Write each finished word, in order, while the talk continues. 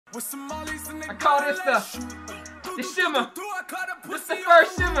I call this the shimmer. This the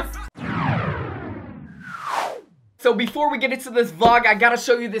first shimmer. So before we get into this vlog, I gotta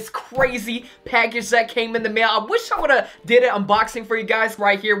show you this crazy package that came in the mail. I wish I would've did an unboxing for you guys.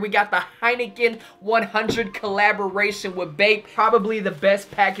 Right here, we got the Heineken 100 collaboration with Bape. Probably the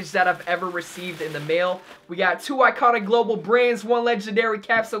best package that I've ever received in the mail. We got 2 iconic global brands, 1 legendary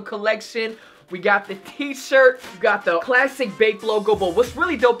capsule collection. We got the t-shirt, you got the classic Bape logo, but what's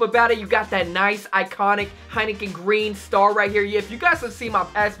really dope about it, you got that nice, iconic Heineken green star right here. Yeah, if you guys have seen my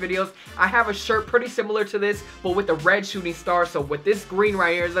past videos, I have a shirt pretty similar to this, but with the red shooting star. So with this green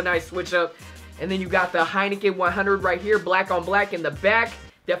right here is a nice switch up. And then you got the Heineken 100 right here, black on black in the back.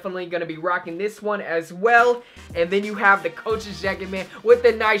 Definitely gonna be rocking this one as well. And then you have the coach's jacket, man, with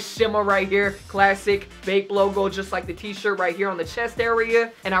the nice shimmer right here. Classic Bape logo, just like the t-shirt right here on the chest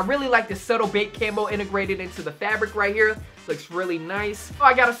area. And I really like the subtle Bape camo integrated into the fabric right here. Looks really nice. Oh,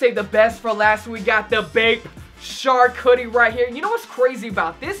 I gotta save the best for last. We got the Bape Shark hoodie right here. You know what's crazy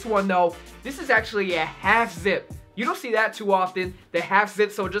about this one though? This is actually a half zip. You don't see that too often, the half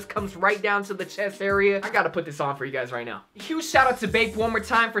zip, so it just comes right down to the chest area. I gotta put this on for you guys right now. Huge shout out to Bape one more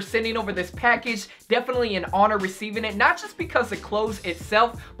time for sending over this package. Definitely an honor receiving it, not just because the clothes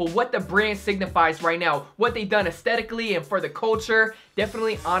itself, but what the brand signifies right now. What they've done aesthetically and for the culture.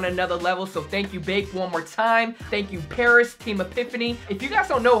 Definitely on another level, so thank you Bape one more time. Thank you Paris, Team Epiphany. If you guys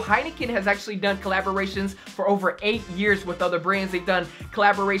don't know, Heineken has actually done collaborations for over 8 years with other brands. They've done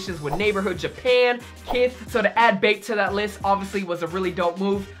collaborations with Neighborhood Japan, Kith, so to add Bape to that list obviously was a really dope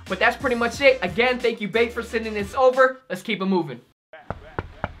move. But that's pretty much it. Again, thank you Bape for sending this over. Let's keep it moving.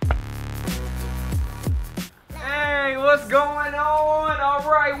 Hey, what's going on?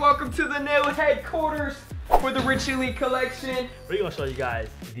 Alright, welcome to the new headquarters for the Richie Lee collection. We're gonna show you guys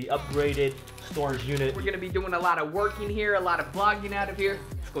the upgraded storage unit. We're gonna be doing a lot of working here, a lot of vlogging out of here.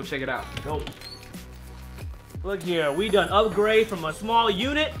 Let's go check it out. Go. Look here, we done upgrade from a small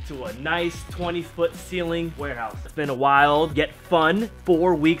unit to a nice 20-foot ceiling warehouse. It's been a wild yet fun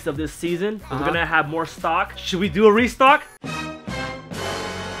 4 weeks of this season. We're gonna have more stock. Should we do a restock?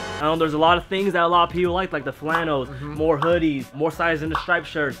 There's a lot of things that a lot of people like the flannels, more hoodies, more sizes in the striped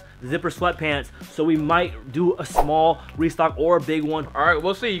shirts, zipper sweatpants. So we might do a small restock or a big one. All right,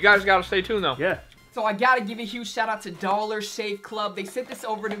 we'll see. You guys gotta stay tuned though. Yeah. So I gotta give a huge shout out to Dollar Shave Club. They sent this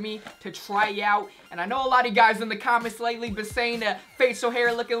over to me to try out. And I know a lot of you guys in the comments lately been saying that facial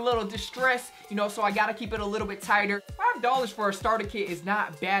hair looking a little distressed, you know, so I gotta keep it a little bit tighter. $5 for a starter kit is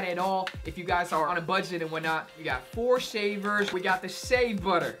not bad at all if you guys are on a budget and whatnot. We got 4 shavers. We got the shave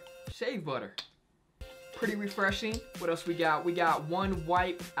butter. Shave butter. Pretty refreshing. What else we got? We got 1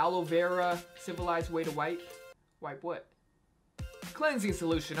 wipe, aloe vera, civilized way to wipe. Wipe what? Cleansing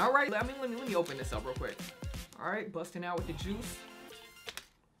solution. All right, let me open this up real quick. All right, busting out with the juice.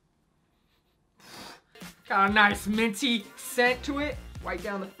 Got a nice minty scent to it. Wipe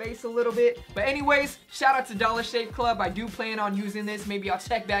down the face a little bit. But anyways, shout out to Dollar Shave Club. I do plan on using this. Maybe I'll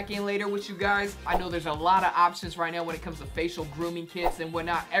check back in later with you guys. I know there's a lot of options right now when it comes to facial grooming kits and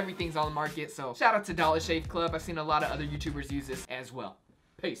whatnot. Everything's on the market. So shout out to Dollar Shave Club. I've seen a lot of other YouTubers use this as well.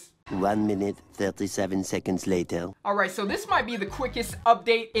 Peace. 1 minute, 37 seconds later. Alright, so this might be the quickest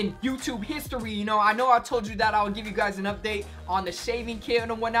update in YouTube history. You know I told you that I would give you guys an update on the shaving kit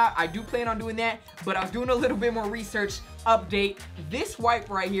and whatnot. I do plan on doing that, but I was doing a little bit more research. Update. This wipe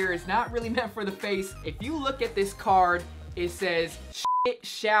right here is not really meant for the face. If you look at this card, it says shit,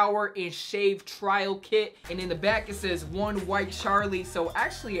 shower, and shave trial kit. And in the back it says 1 wipe Charlie. So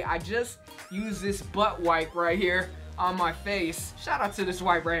actually, I just used this butt wipe right here on my face. Shout out to this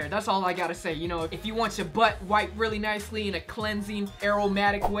wipe right here. That's all I gotta say. You know, if you want your butt wiped really nicely in a cleansing,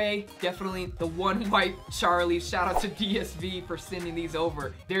 aromatic way, definitely the 1 wipe Charlie. Shout out to DSV for sending these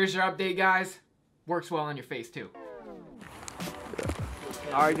over. There's your update, guys. Works well on your face too.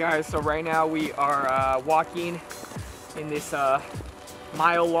 All right, guys. So right now we are walking in this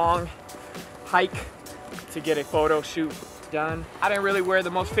mile-long hike to get a photo shoot done. I didn't really wear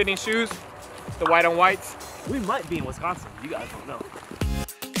the most fitting shoes, the white on whites. We might be in Wisconsin. You guys don't know.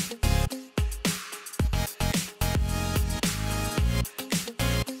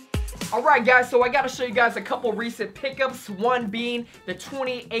 Alright guys, so I gotta show you guys a couple recent pickups. One being the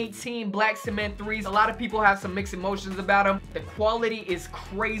 2018 Black Cement 3s. A lot of people have some mixed emotions about them. The quality is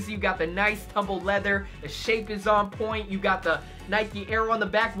crazy. You got the nice tumbled leather. The shape is on point. You got the Nike Air on the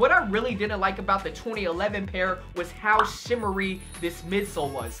back. What I really didn't like about the 2011 pair was how shimmery this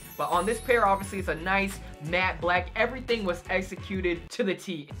midsole was. But on this pair, obviously, it's a nice matte black. Everything was executed to the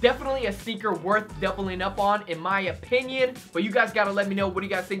T. Definitely a sneaker worth doubling up on, in my opinion. But you guys gotta let me know, what do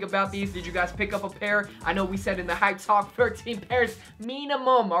you guys think about these? Did you guys pick up a pair? I know we said in the hype talk 13 pairs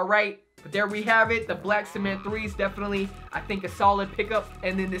minimum, all right? But there we have it. The black cement 3s, definitely, I think, a solid pickup.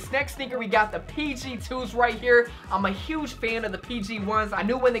 And then this next sneaker, we got the PG 2s right here. I'm a huge fan of the PG 1s. I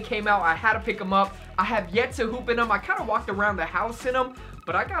knew when they came out, I had to pick them up. I have yet to hoop in them. I kind of walked around the house in them.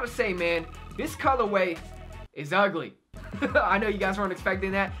 But I gotta say, man, this colorway is ugly. I know you guys weren't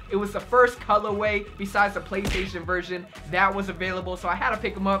expecting that. It was the first colorway besides the PlayStation version that was available, so I had to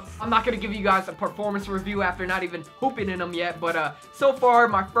pick them up. I'm not going to give you guys a performance review after not even hooping in them yet, but so far,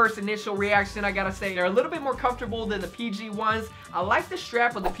 my first initial reaction, I gotta say, they're a little bit more comfortable than the PG ones. I like the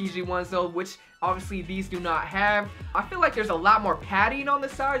strap of the PG ones though, which obviously these do not have. I feel like there's a lot more padding on the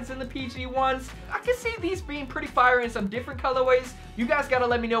sides than the PG ones. I can see these being pretty fire in some different colorways. You guys gotta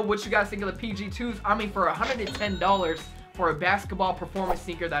let me know what you guys think of the PG 2s. I mean, for $110 for a basketball performance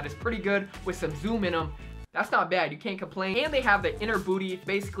sneaker that is pretty good with some zoom in them, that's not bad. You can't complain. And they have the inner booty.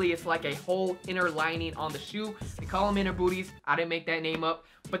 Basically, it's like a whole inner lining on the shoe. They call them inner booties. I didn't make that name up.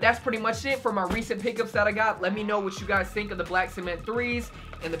 But that's pretty much it for my recent pickups that I got. Let me know what you guys think of the black cement 3s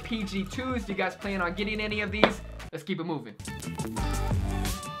and the PG 2s. Do you guys plan on getting any of these? Let's keep it moving.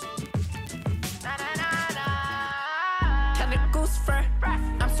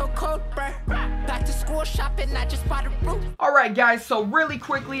 I'm so cold, bruh. Back to school shopping, I just bought a roof. Alright guys, so really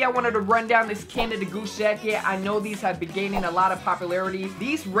quickly I wanted to run down this Canada Goose jacket. I know these have been gaining a lot of popularity.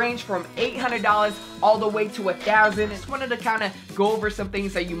 These range from $800 all the way to $1,000. Just wanted to kind of go over some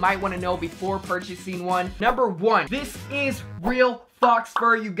things that you might want to know before purchasing one. Number one, this is real fox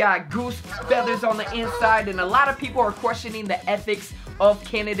fur. You got goose feathers on the inside, and a lot of people are questioning the ethics of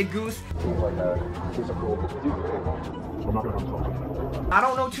Canada Goose. I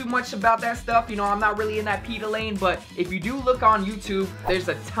don't know too much about that stuff, you know, I'm not really in that PETA lane, but if you do look on YouTube, there's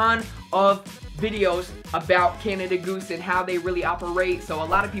a ton of videos about Canada Goose and how they really operate. So a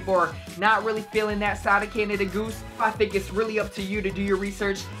lot of people are not really feeling that side of Canada Goose. I think it's really up to you to do your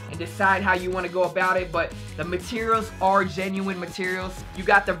research and decide how you want to go about it, but the materials are genuine materials. You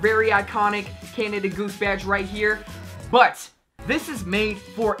got the very iconic Canada Goose badge right here, but this is made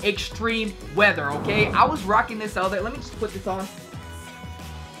for extreme weather, okay? I was rocking this other, let me just put this on.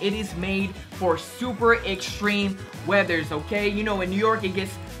 It is made for super extreme weathers, okay? You know, in New York, it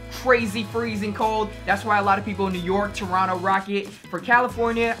gets crazy freezing cold. That's why a lot of people in New York, Toronto rock it. For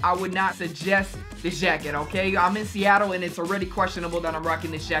California, I would not suggest this jacket, okay? I'm in Seattle, and it's already questionable that I'm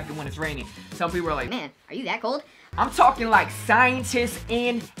rocking this jacket when it's raining. Some people are like, man, are you that cold? I'm talking like scientists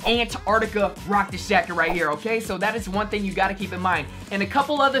in Antarctica rock this jacket right here, okay? So that is one thing you gotta keep in mind. And a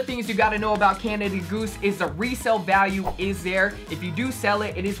couple other things you gotta know about Canada Goose is the resale value is there. If you do sell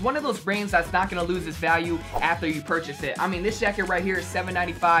it, it is one of those brands that's not gonna lose its value after you purchase it. I mean, this jacket right here is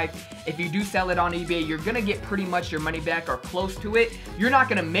 $7.95. If you do sell it on eBay, you're gonna get pretty much your money back or close to it. You're not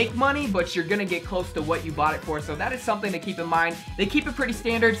gonna make money, but you're gonna get close to what you bought it for. So that is something to keep in mind. They keep it pretty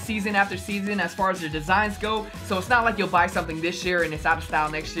standard season after season as far as their designs go. So it's not like you'll buy something this year and it's out of style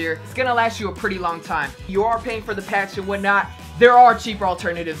next year. It's gonna last you a pretty long time. You are paying for the patch and whatnot. There are cheaper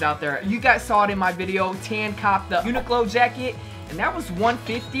alternatives out there. You guys saw it in my video. Tan copped the Uniqlo jacket, and that was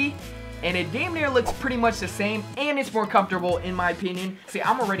 $150. And it damn near looks pretty much the same, and it's more comfortable in my opinion. See,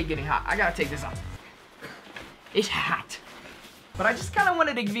 I'm already getting hot. I gotta take this off. It's hot. But I just kind of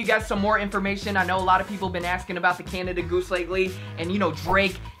wanted to give you guys some more information. I know a lot of people have been asking about the Canada Goose lately, and you know,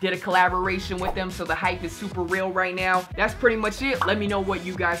 Drake did a collaboration with them, so the hype is super real right now. That's pretty much it. Let me know what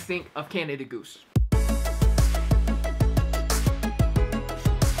you guys think of Canada Goose.